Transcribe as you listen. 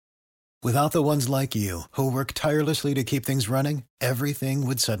Without the ones like you, who work tirelessly to keep things running, everything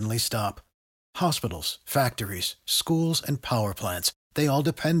would suddenly stop. Hospitals, factories, schools, and power plants, they all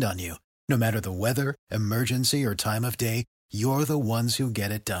depend on you. No matter the weather, emergency, or time of day, you're the ones who get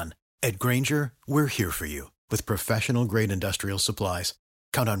it done. At Grainger, we're here for you with professional-grade industrial supplies.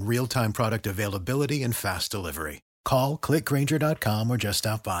 Count on real-time product availability and fast delivery. Call, click Grainger.com, or just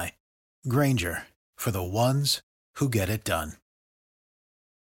stop by. Grainger, for the ones who get it done.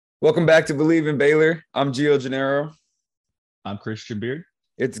 Welcome back to Believe in Baylor. I'm Gio Gennaro. I'm Christian Beard.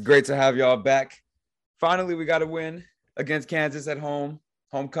 It's great to have y'all back. Finally, we got a win against Kansas at home.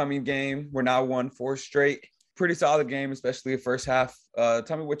 Homecoming game. We're now won 4 straight. Pretty solid game, especially the first half.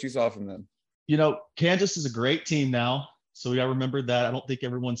 Tell me what you saw from them. You know, Kansas is a great team now, so we got to remember that. I don't think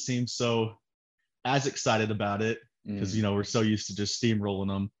everyone seems so as excited about it because, we're so used to just steamrolling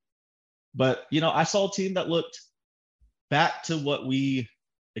them. But, I saw a team that looked back to what we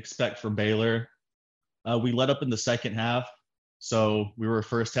expect from Baylor. We let up in the second half, so we were a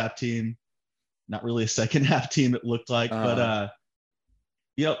first half team, not really a second half team, it looked like. But,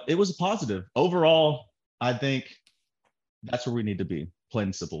 it was a positive. Overall, I think that's where we need to be, plain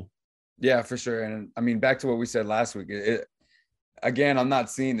and simple. Yeah, for sure. And I mean, back to what we said last week, again, I'm not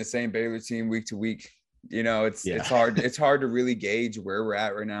seeing the same Baylor team week to week. It's hard. It's hard to really gauge where we're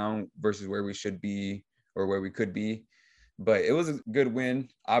at right now versus where we should be or where we could be. But it was a good win.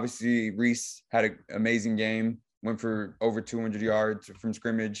 Obviously, Reese had an amazing game, went for over 200 yards from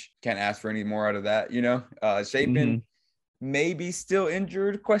scrimmage. Can't ask for any more out of that, Chapin, maybe still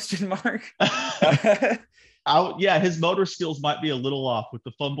injured, question mark. His motor skills might be a little off with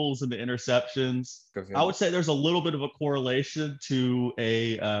the fumbles and the interceptions. I would say there's a little bit of a correlation to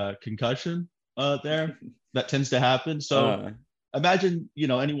a concussion there that tends to happen. So imagine,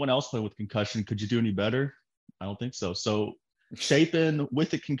 anyone else playing with concussion. Could you do any better? I don't think so. So Chapin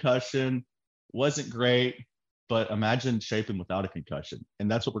with a concussion wasn't great, but imagine Chapin without a concussion. And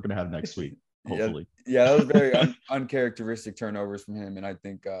that's what we're going to have next week, hopefully. Yeah, that was very uncharacteristic turnovers from him. And I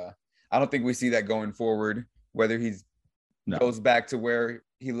think I don't think we see that going forward, whether goes back to where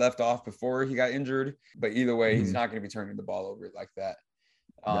he left off before he got injured. But either way, he's not going to be turning the ball over like that.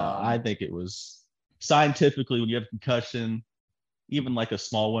 No, I think it was scientifically when you have a concussion, even like a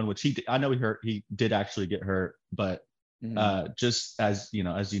small one, which I know he did actually get hurt, but just as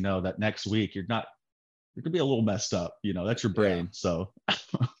that next week you're gonna be a little messed up. That's your brain. So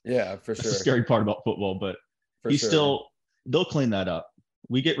yeah, for sure. That's the scary part about football, but they'll clean that up.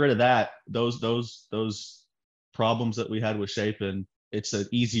 We get rid of that. Those problems that we had with Chapin, it's an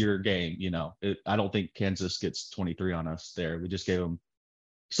easier game. I don't think Kansas gets 23 on us there. We just gave them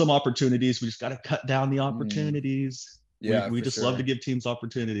some opportunities. We just got to cut down the opportunities. Yeah, we just love to give teams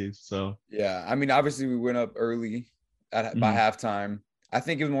opportunities. So yeah, I mean, obviously we went up early by halftime. I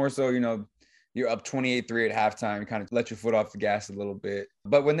think it was more so, you're up 28-3 at halftime, kind of let your foot off the gas a little bit.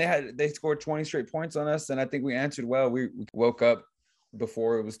 But when they scored 20 straight points on us, and I think we answered well. We woke up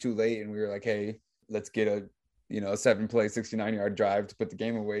before it was too late, and we were like, hey, let's get a 7-play, 69-yard drive to put the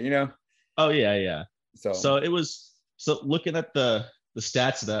game away. Oh yeah. So it was. So looking at the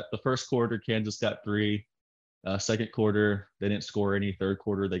stats of that, the first quarter, Kansas got 3. Second quarter, they didn't score any. Third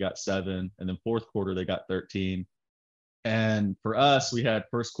quarter, they got 7. And then fourth quarter, they got 13. And for us, we had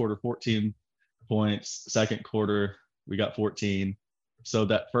first quarter 14 points. Second quarter, we got 14. So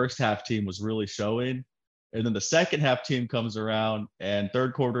that first half team was really showing. And then the second half team comes around, and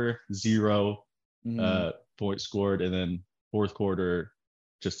third quarter, 0 points scored. And then fourth quarter,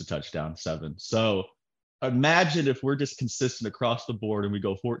 just a touchdown, 7. So imagine if we're just consistent across the board and we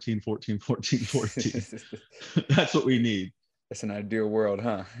go 14, 14, 14, 14. That's what we need. That's an ideal world,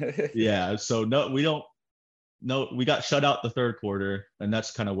 huh? Yeah. So we got shut out the third quarter, and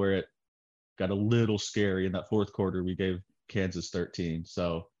that's kind of where it got a little scary. In that fourth quarter, we gave Kansas 13.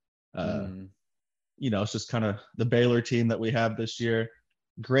 So, it's just kind of the Baylor team that we have this year.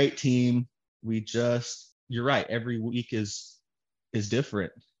 Great team. You're right. Every week is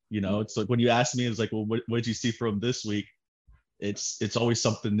different. It's like when you ask me, it's like, well, what did you see from this week? It's always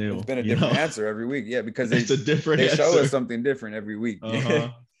something new. It's been a different answer every week. Yeah, because they show us something different every week.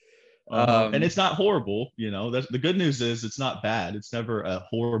 And it's not horrible. The good news is it's not bad. It's never a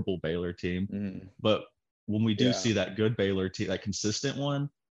horrible Baylor team. But when we do see that good Baylor team, that consistent one,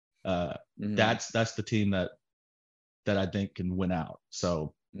 that's the team that I think can win out.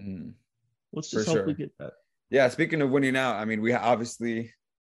 So let's just hope we get that. Yeah, speaking of winning out, I mean,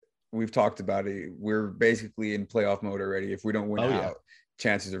 we've talked about it. We're basically in playoff mode already. If we don't win out,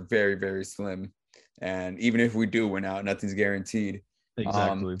 chances are very, very slim. And even if we do win out, nothing's guaranteed.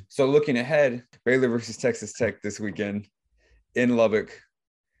 Exactly. So looking ahead, Baylor versus Texas Tech this weekend in Lubbock.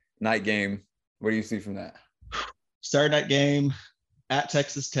 night game. What do you see from that? Saturday night game at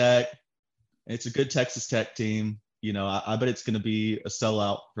Texas Tech. It's a good Texas Tech team. You know, I bet it's going to be a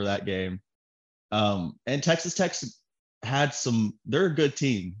sellout for that game. And Texas Tech's had some. They're a good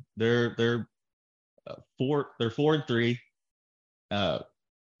team. They're 4-3.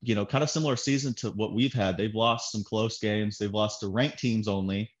 You know, kind of similar season to what we've had. They've lost some close games. They've lost to ranked teams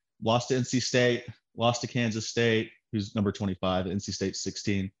only. Lost to NC State. Lost to Kansas State, who's number 25. NC State's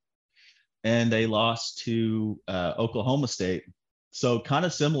 16. And they lost to Oklahoma State. So kind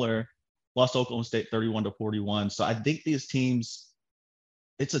of similar. Lost to Oklahoma State 31-41. So I think these teams,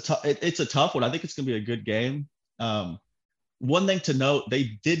 it's a tough one. I think it's going to be a good game. One thing to note,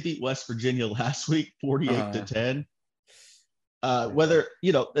 they did beat West Virginia last week, 48-10. Whether,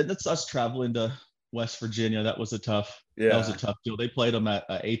 you know, that's us traveling to West Virginia. That was a tough deal. They played them at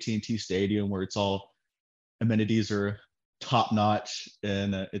AT&T Stadium, where it's all amenities are top notch,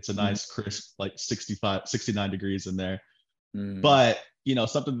 and it's a nice crisp, like 69 degrees in there. But, you know,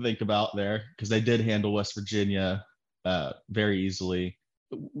 something to think about there, because they did handle West Virginia very easily.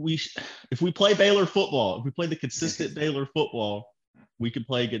 If we play Baylor football, if we play the consistent Baylor football, we can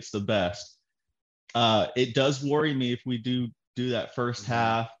play against the best. It does worry me if we do that first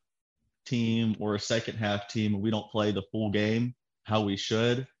half team or a second half team and we don't play the full game how we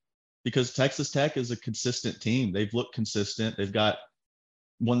should, because Texas Tech is a consistent team. They've looked consistent. They've got,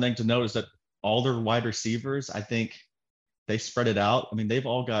 one thing to note is that all their wide receivers, I think they spread it out. I mean, they've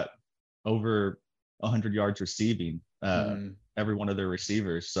all got over 100 yards receiving, every one of their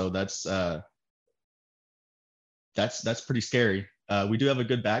receivers. So that's pretty scary. We do have a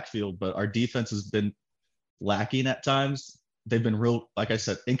good backfield, but our defense has been lacking at times. They've been real, like I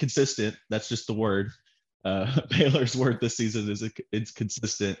said, inconsistent. That's just the word. Baylor's word this season is it's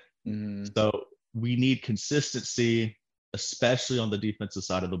consistent. So we need consistency, especially on the defensive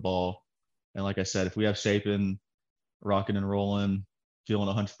side of the ball. And like I said, if we have Shapen rocking and rolling, feeling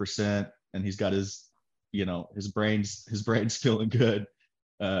 100%, and he's got his brain's feeling good,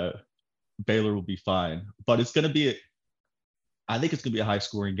 Baylor will be fine. But I think it's going to be a high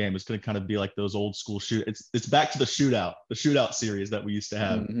scoring game. It's going to kind of be like those old school It's back to the shootout series that we used to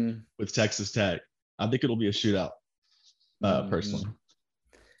have with Texas Tech. I think it'll be a shootout, personally.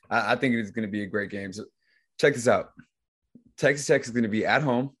 I think it's going to be a great game. So check this out. Texas Tech is going to be at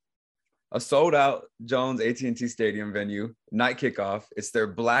home, a sold out Jones AT&T Stadium venue, night kickoff. It's their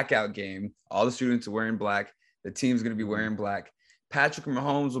blackout game. All the students are wearing black. The team's going to be wearing black. Patrick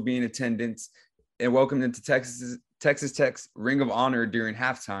Mahomes will be in attendance and welcomed into Texas Tech's Ring of Honor during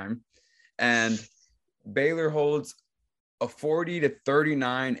halftime. And Baylor holds a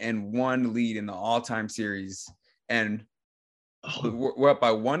 40-39-1 lead in the all-time series. And we're up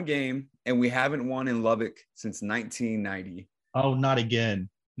by one game, and we haven't won in Lubbock since 1990. Oh, not again.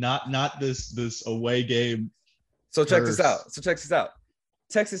 Not this away game. So check this out.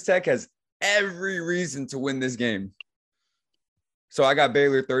 Texas Tech has every reason to win this game. So I got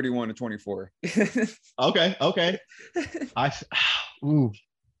Baylor 31-24. Okay.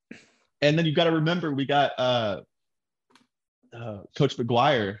 And then you got to remember, we got Coach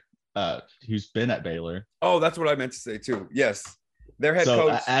McGuire, who's been at Baylor. Oh, that's what I meant to say too. Yes, their head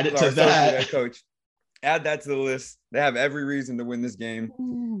coach. Add it to that. Head coach. Add that to the list. They have every reason to win this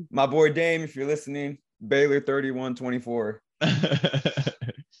game. My boy Dame, if you're listening, Baylor 31-24.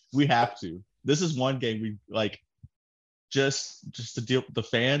 We have to. This is one game we like. Just to deal with the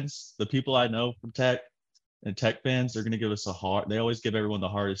fans, the people I know from Tech and Tech fans, they're going to give us they always give everyone the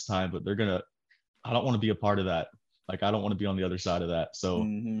hardest time, but I don't want to be a part of that. Like, I don't want to be on the other side of that. So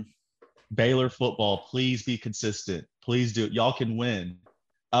Baylor football, please be consistent. Please do it. Y'all can win.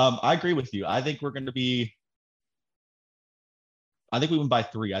 I agree with you. I think we win by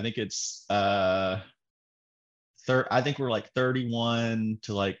 3. I think it's I think we're like 31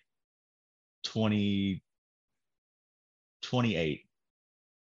 to like 28.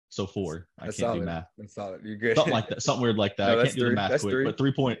 So 4. I can't do math. That's solid. You're good. Something like that. Something weird like that. No, I can't do the math quick, 3. but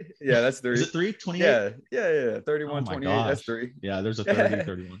 3 point. Yeah, that's 3. Is it 3? 28? Yeah. 31, 28. Gosh. That's 3. Yeah, there's a 30,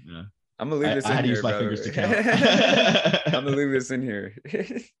 31. Yeah. I'm gonna leave this in here. I had to use my fingers to count. I'm gonna leave this in here.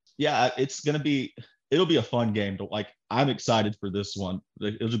 Yeah, it'll be a fun game. I'm excited for this one.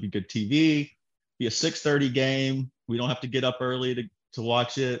 It'll be good TV. Be a 6:30 game. We don't have to get up early to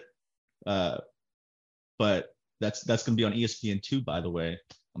watch it. But that's gonna be on ESPN2, by the way.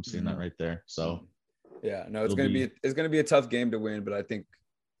 I'm seeing that right there. So yeah, no, it's gonna be a tough game to win, but I think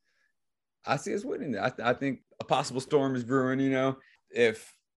I see us winning. I think a possible storm is brewing. You know,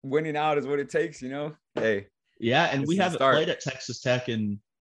 if winning out is what it takes, you know, hey. Yeah, and we haven't played at Texas Tech in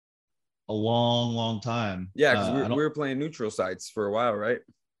a long time. Yeah, because we were playing neutral sites for a while, right?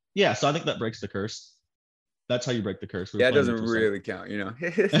 Yeah, so I think that breaks the curse. That's how you break the curse. Yeah, it doesn't really count, you know.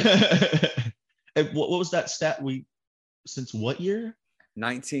 And what was that stat? Since what year?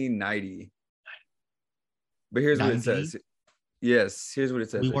 1990. But here's 90? what it says. Yes, here's what it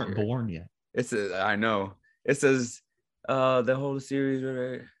says. We weren't born yet. It says, I know. It says the whole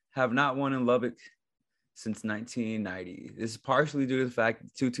series have not won in Lubbock since 1990. This is partially due to the fact that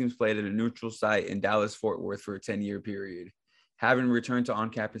the two teams played at a neutral site in Dallas-Fort Worth for a 10-year period, having returned to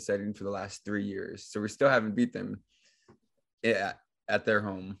on-campus setting for the last 3 years. So we still haven't beat them at their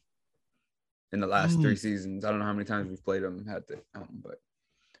home in the last 3 seasons. I don't know how many times we've played them at the home, but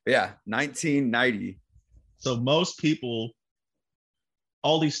yeah, 1990. So most people,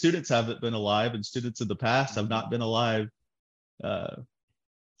 all these students haven't been alive, and students in the past have not been alive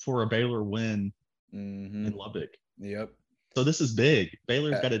for a Baylor win in Lubbock. Yep. So this is big.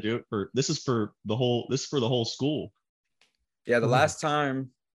 Baylor's got to do it for the whole school. Yeah, the last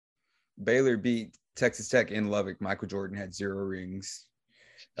time Baylor beat Texas Tech in Lubbock, Michael Jordan had 0 rings.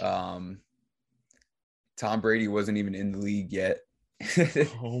 Tom Brady wasn't even in the league yet.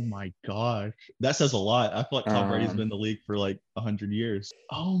 Oh my gosh, that says a lot. I feel like Tom Brady's been in the league for like 100 years.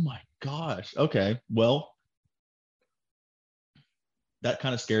 Oh my gosh. Okay, well, that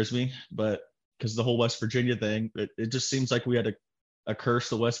kind of scares me, but because the whole West Virginia thing, it just seems like we had a curse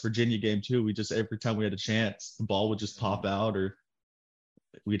the West Virginia game too. We just, every time we had a chance, the ball would just pop out, or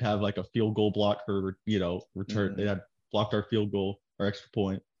we'd have like a field goal block for return. They had blocked our field goal or extra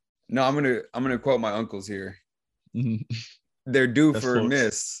point. No, I'm gonna quote my uncles here. They're due for a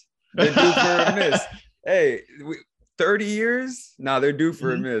miss. They're due for a miss. Hey, 30 years? No, they're due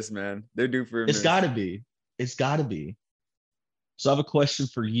for a miss, man. They're due for a miss. It's got to be. So I have a question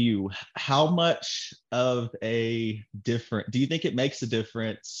for you. How much of a difference do you think it makes a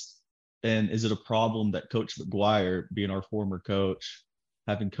difference? And is it a problem that Coach McGuire, being our former coach,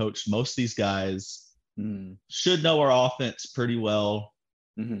 having coached most of these guys, should know our offense pretty well,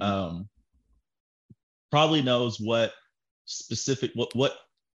 probably knows what specific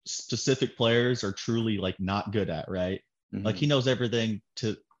players are truly like not good at, right? Like he knows everything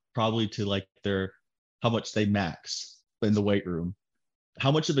to like how much they max in the weight room.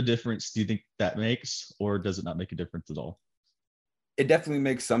 How much of a difference do you think that makes, or does it not make a difference at all? It definitely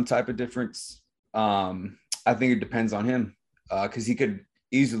makes some type of difference. I think it depends on him, because he could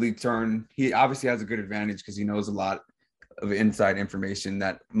easily he obviously has a good advantage because he knows a lot of inside information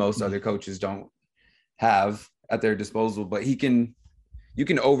that most other coaches don't have at their disposal, but you can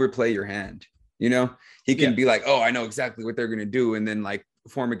overplay your hand, he can be like, oh, I know exactly what they're going to do, and then like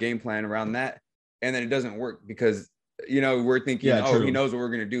form a game plan around that, and then it doesn't work because we're thinking, he knows what we're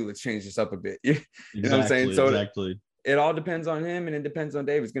going to do, let's change this up a bit. You know what I'm saying? So it all depends on him, and it depends on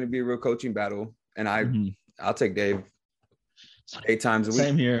Dave. It's going to be a real coaching battle, and I'll take Dave 8 times a week.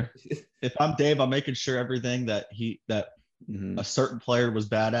 Same here. If I'm Dave, I'm making sure everything that a certain player was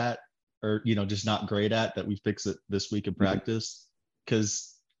bad at, or just not great at, that we fix it this week in practice.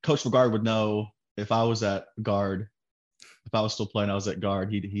 Because Coach McGuire would know if I was at guard, if I was still playing, I was at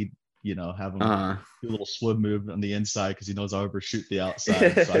guard, he'd have him do a little swim move on the inside because he knows I overshoot the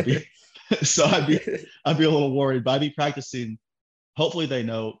outside. So I'd be a little worried, but I'd be practicing. Hopefully they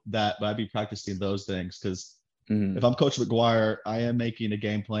know that, but I'd be practicing those things because if I'm Coach McGuire, I am making a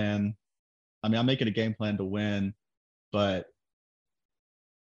game plan. I'm making a game plan to win, but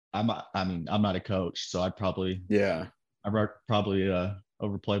I'm not a coach, so I'd probably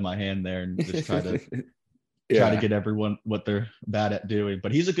overplay my hand there and just try to try to get everyone what they're bad at doing.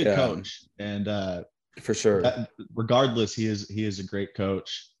 But he's a good coach, and for sure, regardless, he is a great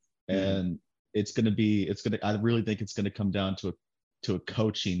coach, and I really think it's gonna come down to a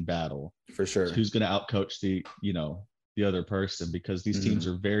coaching battle for sure. Who's gonna outcoach the other person, because these teams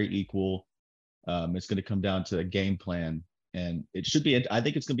are very equal. It's gonna come down to a game plan, and I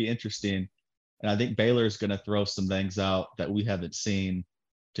think it's gonna be interesting, and I think Baylor is gonna throw some things out that we haven't seen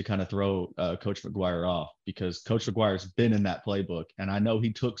to kind of throw Coach McGuire off, because Coach McGuire's been in that playbook, and I know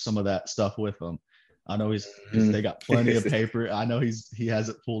he took some of that stuff with him. I know they got plenty of paper. I know he has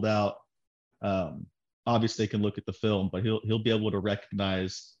it pulled out. Obviously, they can look at the film, but he'll be able to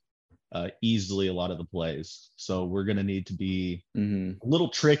recognize easily a lot of the plays. So we're going to need to be a little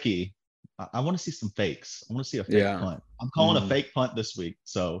tricky. I want to see some fakes. I want to see a fake punt. I'm calling a fake punt this week.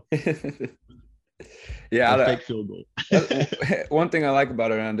 So fake field goal. One thing I like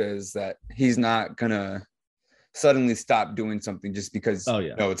about Aranda is that he's not gonna suddenly stop doing something just because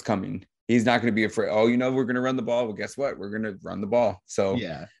it's coming. He's not going to be afraid. We're going to run the ball. Well, guess what? We're going to run the ball. So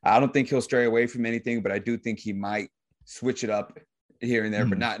I don't think he'll stray away from anything, but I do think he might switch it up here and there,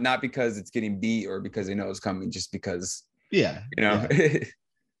 but not because it's getting beat or because they know it's coming, just because.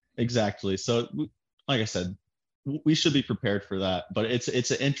 Exactly. So, like I said, we should be prepared for that. But it's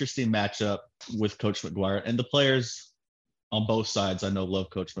an interesting matchup with Coach McGuire, and the players on both sides I know love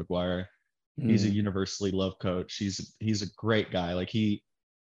Coach McGuire. He's a universally loved coach. He's a great guy. Like, he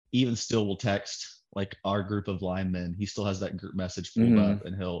even still will text like our group of linemen. He still has that group message pulled up,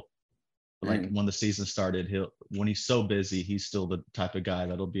 and he'll like when the season started, when he's so busy, he's still the type of guy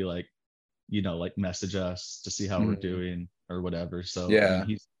that'll be like, like message us to see how we're doing or whatever. So yeah, I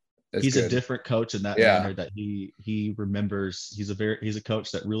mean, he's a different coach in that manner, that he remembers. He's a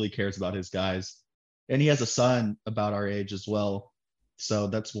coach that really cares about his guys, and he has a son about our age as well. So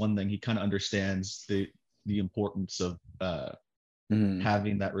that's one thing. He kind of understands the importance of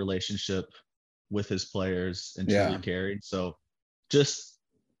having that relationship with his players and truly caring. So just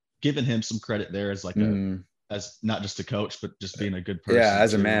giving him some credit there as like as not just a coach, but just being a good person. Yeah,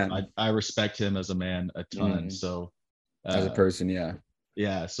 as a man. I respect him as a man a ton. So as a person,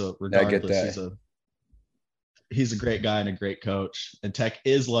 yeah. So regardless, he's a great guy and a great coach, and Tech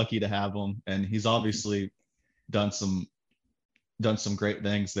is lucky to have him, and he's obviously done some great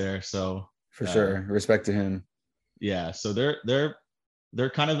things there. So for sure, respect to him. Yeah. So they're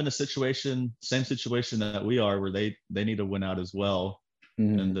kind of in a same situation that we are, where they need to win out as well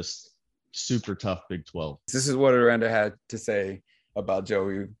in this super tough Big 12. This is what Aranda had to say about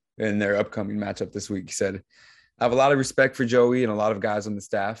Joey in their upcoming matchup this week. He said, "I have a lot of respect for Joey and a lot of guys on the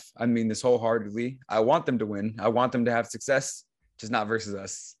staff. I mean this wholeheartedly. I want them to win. I want them to have success, just not versus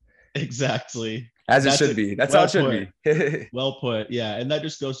us." Exactly. As it should be. That's how it should be. Well put. Yeah. And that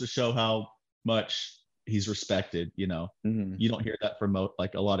just goes to show how much he's respected. You don't hear that from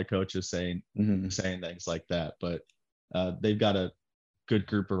like a lot of coaches saying things like that, but they've got a good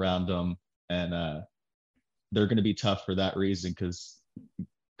group around them, and they're going to be tough for that reason, because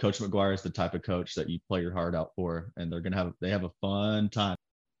Coach McGuire is the type of coach that you play your heart out for, and they have a fun time.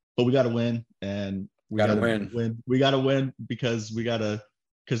 But we got to win, and we got to win. We got to win because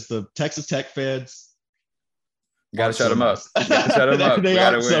the Texas Tech fans got to shut them up. Shut them up. They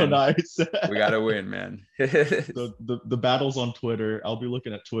are so nice. We got to win, man. So the battles on Twitter, I'll be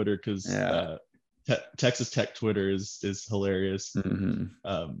looking at Twitter because Texas Tech Twitter is hilarious.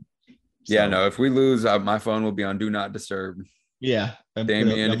 No, if we lose, my phone will be on Do Not Disturb. Yeah.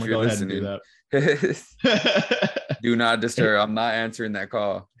 Damien, if you're listening, do not disturb. I'm not answering that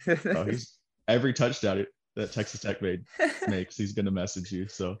call. Every touchdown that Texas Tech makes, he's going to message you.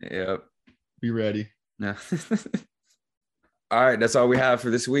 So be ready. Yeah. All right. That's all we have for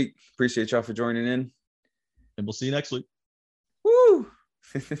this week. Appreciate y'all for joining in. And we'll see you next week. Woo!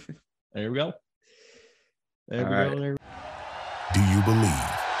 There we go. There we go. Do you believe?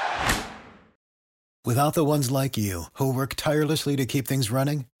 Without the ones like you, who work tirelessly to keep things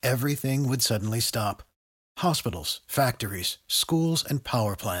running, everything would suddenly stop. Hospitals, factories, schools, and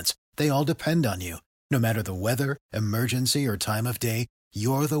power plants, they all depend on you. No matter the weather, emergency, or time of day,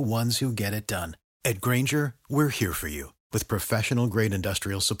 you're the ones who get it done. At Grainger, we're here for you with professional-grade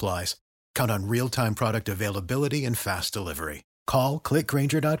industrial supplies. Count on real-time product availability and fast delivery. Call, click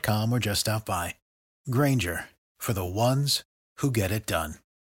Grainger.com, or just stop by. Grainger, for the ones who get it done.